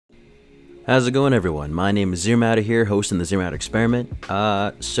How's it going, everyone? My name is Zermatter here, hosting the Zermatter Experiment.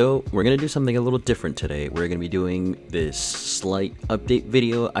 So we're gonna do something a little different today. We're gonna be doing this slight update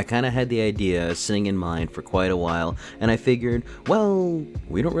video. I kind of had the idea sitting in mind for quite a while, and I figured, well,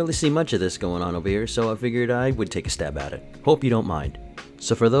 we don't really see much of this going on over here, so I figured I would take a stab at it. Hope you don't mind.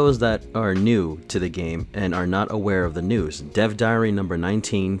 So for those that are new to the game and are not aware of the news, Dev Diary number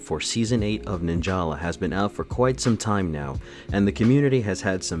 19 for Season 8 of Ninjala has been out for quite some time now, and the community has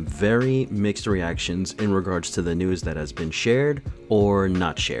had some very mixed reactions in regards to the news that has been shared or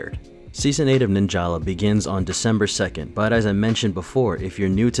not shared. Season 8 of Ninjala begins on December 2nd, but as I mentioned before, if you're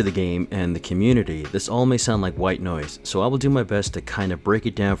new to the game and the community, this all may sound like white noise, so I will do my best to kind of break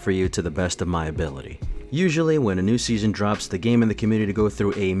it down for you to the best of my ability. Usually when a new season drops, the game and the community go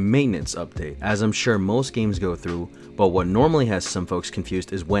through a maintenance update, as I'm sure most games go through, but what normally has some folks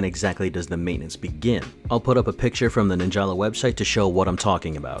confused is when exactly does the maintenance begin. I'll put up a picture from the Ninjala website to show what I'm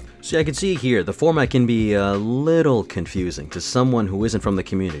talking about. So I can see here, the format can be a little confusing to someone who isn't from the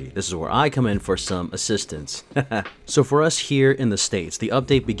community. This is where I come in for some assistance. So for us here in the States, the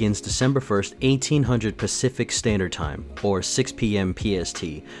update begins December 1st, 1800 Pacific Standard Time, or 6 p.m. PST,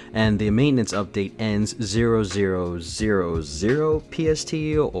 and the maintenance update ends 0000 PST,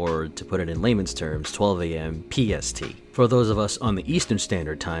 or to put it in layman's terms, 12 a.m. PST. For those of us on the Eastern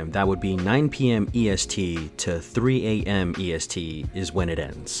Standard Time, that would be 9 p.m. EST to 3 a.m. EST is when it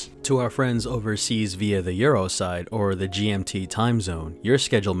ends. To our friends overseas via the Euro side or the GMT time zone, your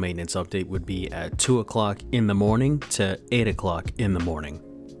scheduled maintenance update would be at 2 o'clock in the morning to 8 o'clock in the morning.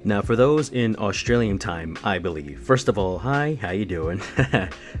 Now for those in Australian time, I believe. First of all, hi, how you doing?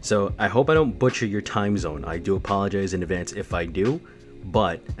 So I hope I don't butcher your time zone. I do apologize in advance if I do,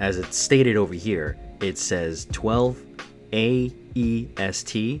 but as it's stated over here, it says 12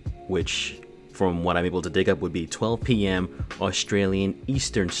 AEST, which from what I'm able to dig up would be 12 p.m. Australian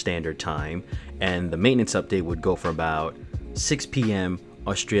Eastern Standard Time, and the maintenance update would go for about 6 p.m.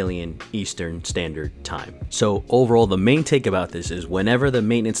 Australian Eastern Standard Time. So overall, the main take about this is whenever the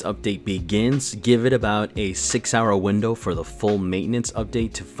maintenance update begins, give it about a 6-hour window for the full maintenance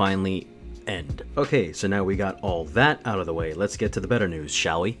update to finally end. Okay, so now we got all that out of the way, let's get to the better news,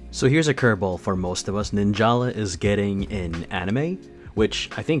 shall we? So here's a curveball for most of us. Ninjala is getting an anime, which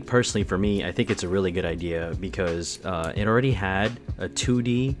I think personally for me, I think it's a really good idea because it already had a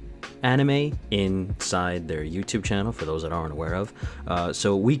 2D anime inside their YouTube channel, for those that aren't aware of.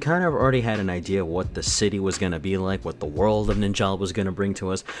 So we kind of already had an idea of what the city was going to be like, what the world of Ninjala was going to bring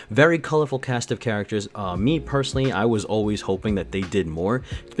to us. Very colorful cast of characters. Me personally, I was always hoping that they did more.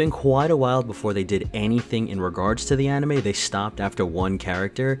 It's been quite a while before they did anything in regards to the anime. They stopped after one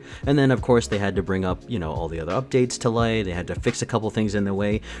character, and then of course they had to bring up, you know, all the other updates to light. They had to fix a couple things in their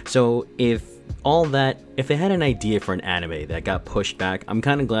way. So if they had an idea for an anime that got pushed back, I'm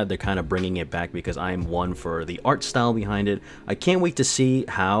kind of glad they're kind of bringing it back because I'm one for the art style behind it. I can't wait to see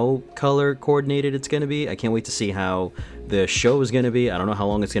how color coordinated it's going to be. I can't wait to see how the show is going to be. I don't know how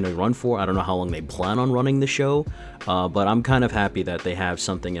long it's going to run for. I don't know how long they plan on running the show, but I'm kind of happy that they have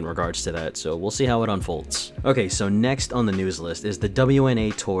something in regards to that, so we'll see how it unfolds. Okay, so next on the news list is the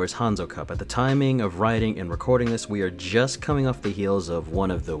WNA Tours Hanzo Cup. At the timing of writing and recording this, we are just coming off the heels of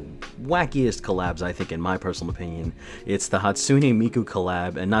one of the wackiest collabs, I think, in my personal opinion. It's the Hatsune Miku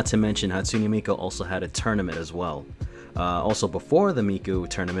collab, and not to mention Hatsune Miku also had a tournament as well. Also before the Miku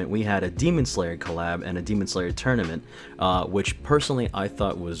tournament, we had a Demon Slayer collab and a Demon Slayer tournament, which personally I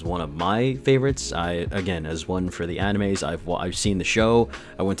thought was one of my favorites. Again, as one for the animes, I've seen the show,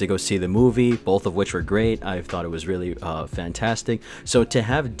 I went to go see the movie, both of which were great. I thought it was really fantastic. So to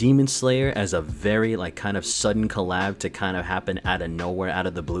have Demon Slayer as a very like kind of sudden collab to kind of happen out of nowhere, out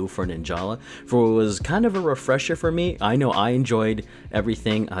of the blue for Ninjala, was kind of a refresher for me. I know I enjoyed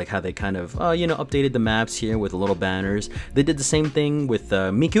everything, like how they kind of you know, updated the maps here with little banners. They did the same thing with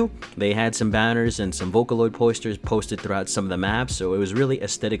Miku. They had some banners and some Vocaloid posters posted throughout some of the maps, so it was really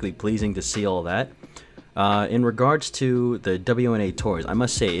aesthetically pleasing to see all that. In regards to the WNA Tours, I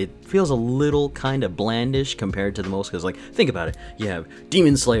must say it feels a little kind of blandish compared to the most, because like, think about it, you have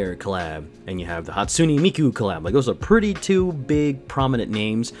Demon Slayer collab and you have the Hatsune Miku collab. Like, those are pretty two big prominent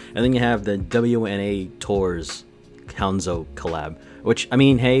names, and then you have the WNA Tours Hanzo collab, which, I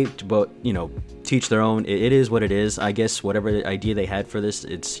mean, hey, but you know, teach their own. It is what it is. I guess whatever idea they had for this,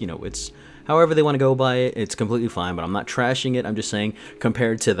 it's, you know, it's however they want to go by it, it's completely fine, but I'm not trashing it. I'm just saying,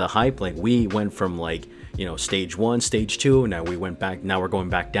 compared to the hype, like, we went from like, you know, stage 1, stage 2, now we're going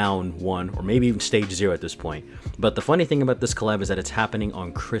back down 1, or maybe even stage 0 at this point. But the funny thing about this collab is that it's happening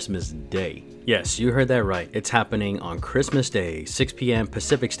on Christmas Day. Yes, you heard that right. It's happening on Christmas Day, 6 p.m.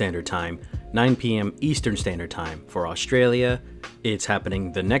 Pacific Standard Time, 9 p.m. Eastern Standard Time. For Australia, it's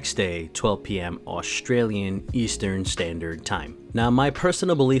happening the next day, 12 p.m. Australian Eastern Standard Time. Now, my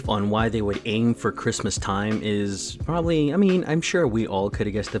personal belief on why they would aim for Christmas time is probably, I'm sure we all could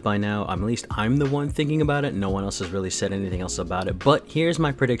have guessed it by now. At least I'm the one thinking about it. No one else has really said anything else about it. But here's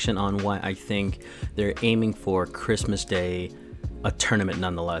my prediction on why I think they're aiming for Christmas Day, a tournament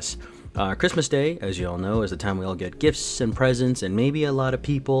nonetheless. Christmas Day, as you all know, is the time we all get gifts and presents, and maybe a lot of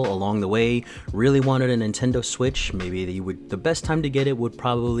people along the way really wanted a Nintendo Switch. Maybe the best time to get it would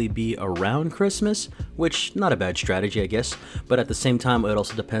probably be around Christmas, which not a bad strategy, I guess. But at the same time, it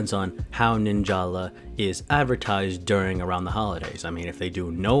also depends on how Ninjala is advertised around the holidays. If they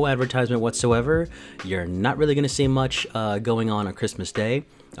do no advertisement whatsoever, you're not really going to see much going on Christmas Day.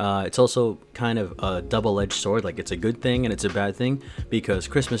 It's also kind of a double-edged sword. Like, it's a good thing and it's a bad thing, because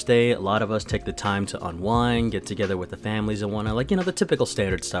Christmas Day, a lot of us take the time to unwind, get together with the families and whatnot, the typical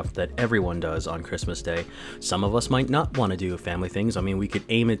standard stuff that everyone does on Christmas Day. Some of us might not want to do family things. We could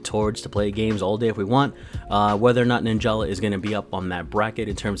aim it towards to play games all day if we want. Whether or not Ninjala is going to be up on that bracket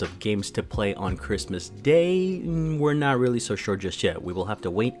in terms of games to play on Christmas Day, we're not really so sure just yet. We will have to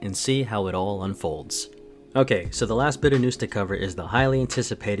wait and see how it all unfolds. Okay, so the last bit of news to cover is the highly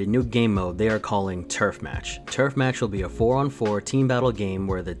anticipated new game mode they are calling Turf Match. Turf Match will be a 4-on-4 team battle game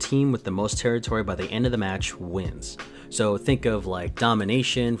where the team with the most territory by the end of the match wins. So think of like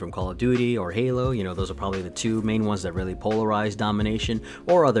Domination from Call of Duty or Halo. Those are probably the two main ones that really polarize domination,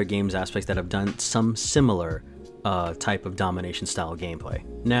 or other games aspects that have done some similar type of domination style gameplay.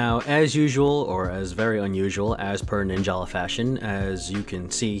 Now, as usual, or as very unusual, as per Ninjala fashion, as you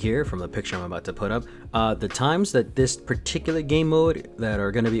can see here from the picture I'm about to put up, the times that this particular game mode that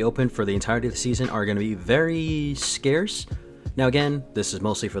are going to be open for the entirety of the season are going to be very scarce. Now again, this is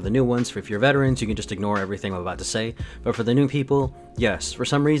mostly for the new ones. If you're veterans, you can just ignore everything I'm about to say. But for the new people, yes, for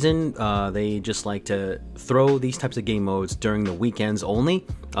some reason, they just like to throw these types of game modes during the weekends only.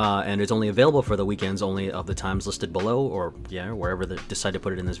 And it's only available for the weekends only of the times listed below, or wherever they decide to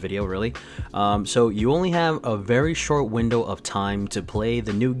put it in this video, really. So you only have a very short window of time to play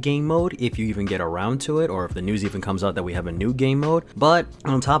the new game mode, if you even get around to it, or if the news even comes out that we have a new game mode. But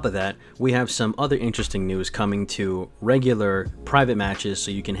on top of that, we have some other interesting news coming to regular private matches,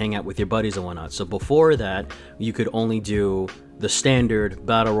 so you can hang out with your buddies and whatnot. So before that, you could only do the standard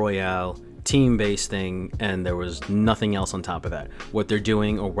Battle Royale team-based thing, and there was nothing else on top of that. What they're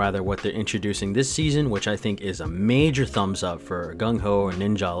doing, or rather what they're introducing this season, which I think is a major thumbs up for Gung Ho or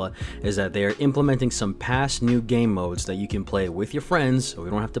Ninjala, is that they are implementing some past new game modes that you can play with your friends, so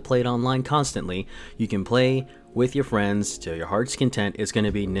we don't have to play it online constantly. You can play with your friends to your heart's content. It's going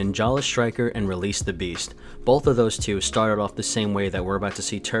to be Ninjala Striker and Release the Beast. Both of those two started off the same way that we're about to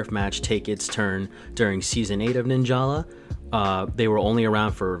see Turf Match take its turn during Season 8 of Ninjala. They were only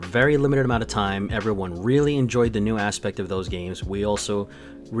around for a very limited amount of time. Everyone really enjoyed the new aspect of those games. We also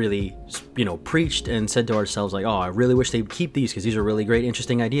really, preached and said to ourselves, like, oh, I really wish they'd keep these because these are really great,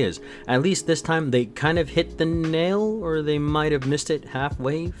 interesting ideas. At least this time they kind of hit the nail, or they might have missed it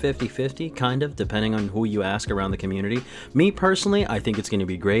halfway, 50-50, kind of, depending on who you ask around the community. Me personally, I think it's going to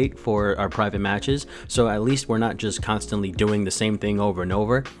be great for our private matches, so at least we're not just constantly doing the same thing over and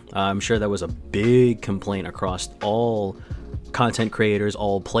over. I'm sure that was a big complaint across all content creators,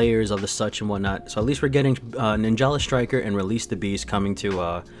 all players of the such and whatnot. So at least we're getting Ninjala Striker and Release the Beast coming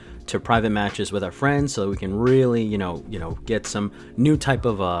to private matches with our friends, so we can really get some new type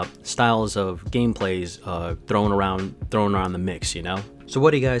of styles of gameplays thrown around the mix. So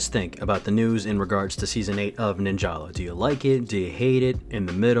what do you guys think about the news in regards to Season 8 of Ninjala? Do you like it? Do you hate it? In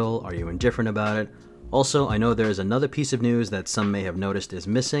the middle? Are you indifferent about it? Also, I know there is another piece of news that some may have noticed is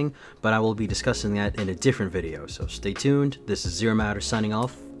missing, but I will be discussing that in a different video, so stay tuned. This is Zero Matter signing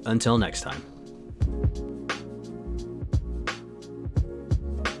off. Until next time.